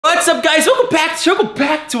What's up, guys? Welcome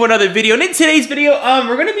back to another video. And in today's video,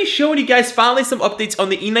 we're gonna be showing you guys finally some updates on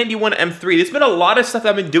the E91 M3. There's been a lot of stuff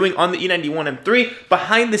I've been doing on the E91 M3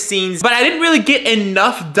 behind the scenes, but I didn't really get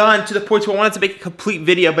enough done to the point where I wanted to make a complete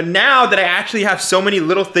video. But now that I actually have so many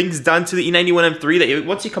little things done to the E91 M3 that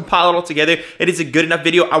once you compile it all together, it is a good enough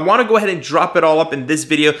video. I want to go ahead and drop it all up in this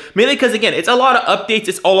video, mainly because again, it's a lot of updates.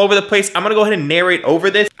 It's all over the place. I'm gonna go ahead and narrate over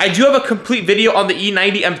this. I do have a complete video on the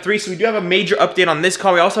E90 M3, so we do have a major update on this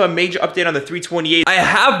car. We also have a major update on the 328. I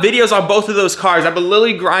have videos on both of those cars. I've been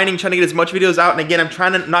literally grinding, trying to get as much videos out. And again, I'm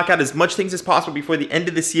trying to knock out as much things as possible before the end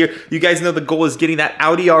of this year. You guys know the goal is getting that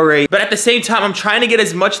Audi R8. But at the same time, I'm trying to get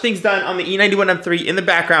as much things done on the E91 M3 in the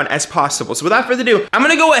background as possible. So without further ado, I'm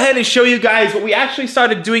gonna go ahead and show you guys what we actually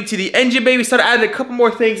started doing to the engine bay. We started adding a couple more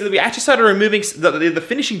things, and then we actually started removing the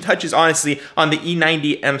finishing touches, honestly, on the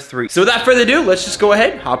E90 M3. So without further ado, let's just go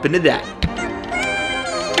ahead and hop into that.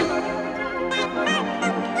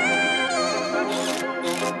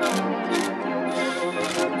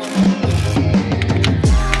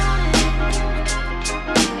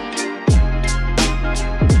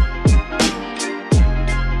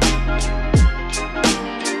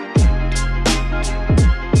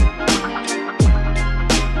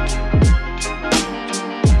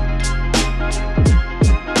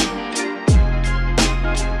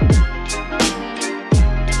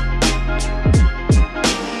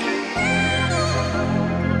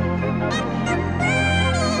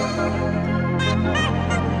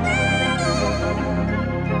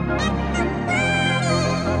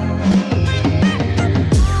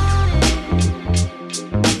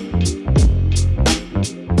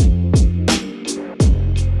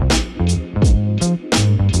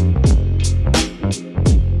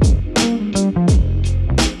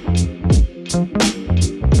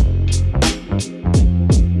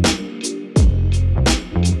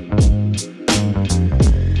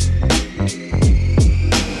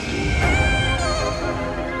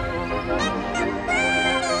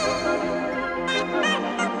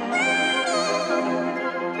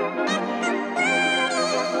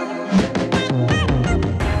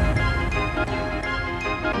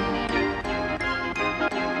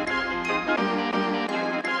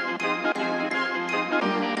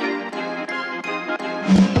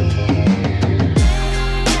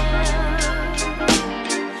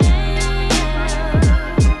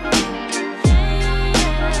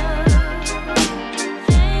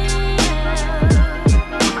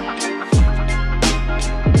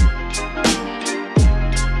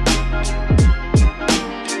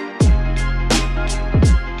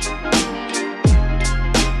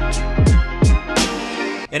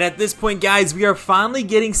 And at this point, guys, we are finally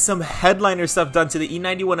getting some headliner stuff done to the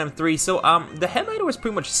E91 M3. So, the headliner was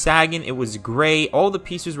pretty much sagging. It was gray. All the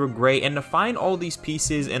pieces were gray. And to find all these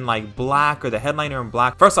pieces in, like, black, or the headliner in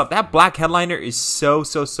black. First off, that black headliner is so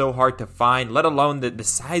hard to find, let alone the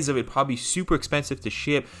size of it, probably super expensive to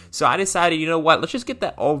ship. So I decided, you know what, let's just get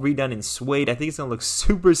that all redone in suede. I think it's going to look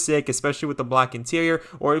super sick, especially with the black interior.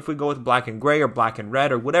 Or if we go with black and gray, or black and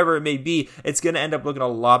red, or whatever it may be, it's going to end up looking a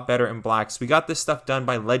lot better in black. So we got this stuff done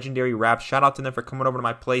by Legendary Wrapz. Shout out to them for coming over to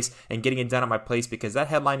my place and getting it done at my place, because that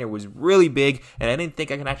headliner was really big and I didn't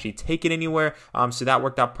think I could actually take it anywhere. So that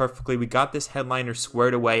worked out perfectly. We got this headliner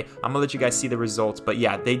squared away. I'm gonna let you guys see the results, but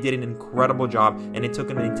yeah, they did an incredible job, and it took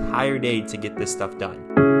them an entire day to get this stuff done.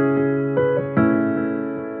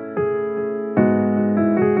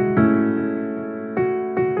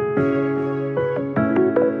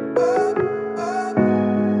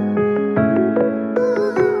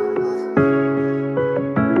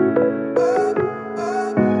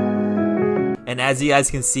 And as you guys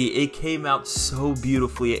can see, it came out so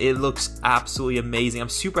beautifully. It looks absolutely amazing. I'm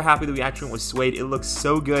super happy that we actually went with suede. It looks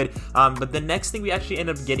so good. But the next thing we actually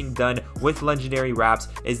ended up getting done with Legendary Wrapz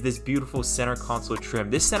is this beautiful center console trim.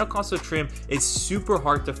 This center console trim is super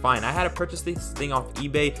hard to find. I had to purchase this thing off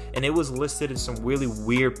eBay, and it was listed in some really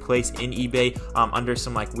weird place in eBay under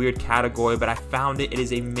some like weird category, but I found it. It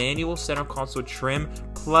is a manual center console trim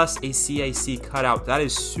plus a CIC cutout. That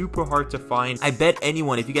is super hard to find. I bet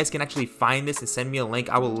anyone, if you guys can actually find this and send me a link,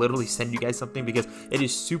 I will literally send you guys something, because it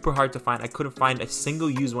is super hard to find. I couldn't find a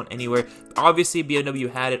single used one anywhere. Obviously BMW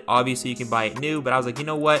had it, obviously you can buy it new, but I was like, you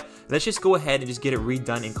know what, let's just go ahead and just get it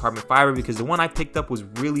redone in carbon fiber, because the one I picked up was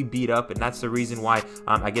really beat up, and that's the reason why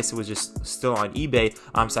I guess it was just still on eBay.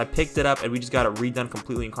 So I picked it up and we just got it redone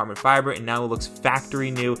completely in carbon fiber, and now it looks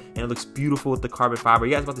factory new and it looks beautiful with the carbon fiber.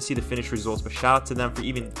 You guys are about to see the finished results, but shout out to them for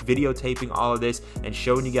even videotaping all of this and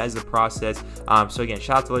showing you guys the process. So again,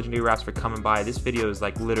 shout out to Legendary Wrapz for coming by. This video is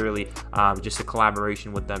like literally just a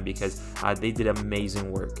collaboration with them, because they did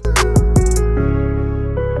amazing work.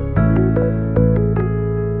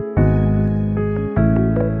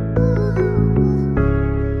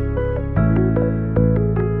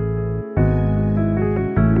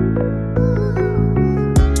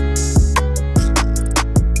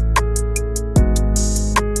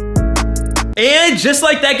 And just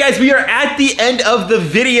like that, guys, we are at the end of the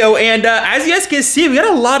video, and as you guys can see, we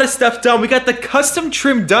got a lot of stuff done. We got the custom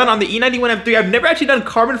trim done on the E91 M3. I've never actually done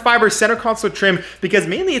carbon fiber center console trim because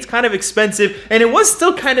mainly it's kind of expensive, and it was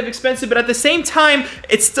still kind of expensive, but at the same time,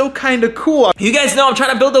 it's still kind of cool. You guys know I'm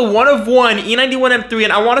trying to build a one-of-one E91 M3,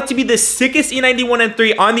 and I want it to be the sickest E91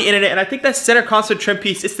 M3 on the internet, and I think that center console trim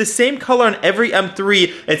piece, it's the same color on every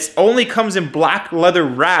M3. It only comes in black leather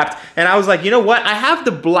wrapped, and I was like, you know what? I have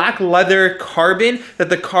the black leather carbon that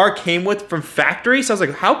the car came with from factory, so I was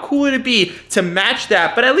like, how cool would it be to match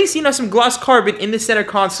that, but at least, you know, some gloss carbon in the center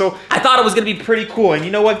console. I thought it was gonna be pretty cool, and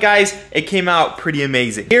you know what, guys? It came out pretty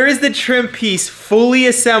amazing. Here is the trim piece fully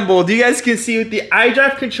assembled. You guys can see with the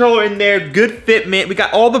iDrive controller in there, good fitment. We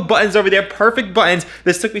got all the buttons over there, perfect buttons.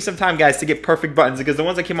 This took me some time, guys, to get perfect buttons because the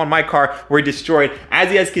ones that came on my car were destroyed.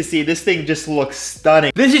 As you guys can see, this thing just looks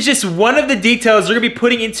stunning. This is just one of the details we're gonna be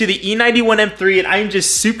putting into the E91 M3, and I'm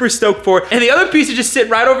just super stoked for it. And the other piece is just sitting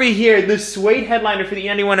right over here, the suede headliner for the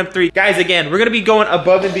E91 M3. Guys, again, we're gonna be going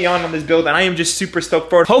above and beyond on this build, and I am just super stoked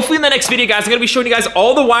for it. Hopefully in the next video, guys, I'm gonna be showing you guys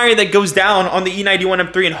all the wiring that goes down on the E91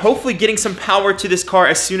 M3 and hopefully getting some power to this car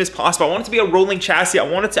as soon as possible. I want it to be a rolling chassis. I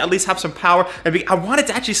want it to at least have some power, and I want it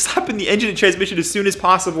to actually slap in the engine and transmission as soon as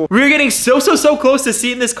possible. We're getting so close to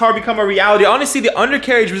seeing this car become a reality. Honestly, the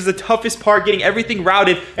undercarriage was the toughest part, getting everything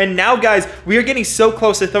routed, and now, guys, we are getting so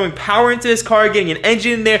close to throwing power into this car, getting an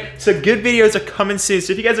engine in there, so good videos are coming soon.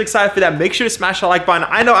 So if you guys are excited for that, make sure to smash the like button.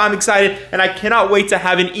 I know I'm excited, and I cannot wait to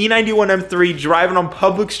have an E91 M3 driving on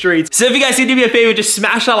public streets. So if you guys can do me a favor, just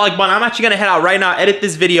smash that like button. I'm actually gonna head out right now, edit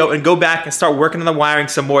this video, and go back and start working on the wiring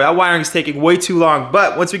some more. That wiring is taking way too long,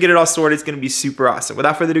 but once we get it all sorted, it's gonna be super awesome.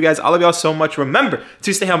 Without further ado, guys, I love y'all so much. Remember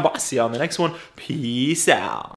to stay humble. I'll see y'all on the next one. Peace out.